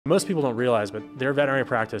Most people don't realize, but their veterinary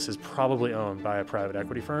practice is probably owned by a private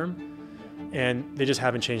equity firm, and they just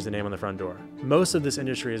haven't changed the name on the front door. Most of this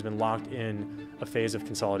industry has been locked in a phase of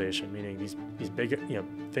consolidation, meaning these big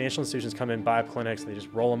financial institutions come in, buy up clinics, they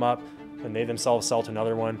just roll them up, and they themselves sell to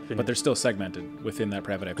another one. But they're still segmented within that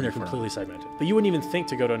private equity And they're completely segmented. But you wouldn't even think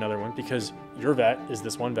to go to another one because your vet is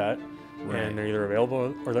this one vet, Right. and they're either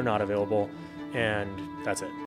available or they're not available, and that's it.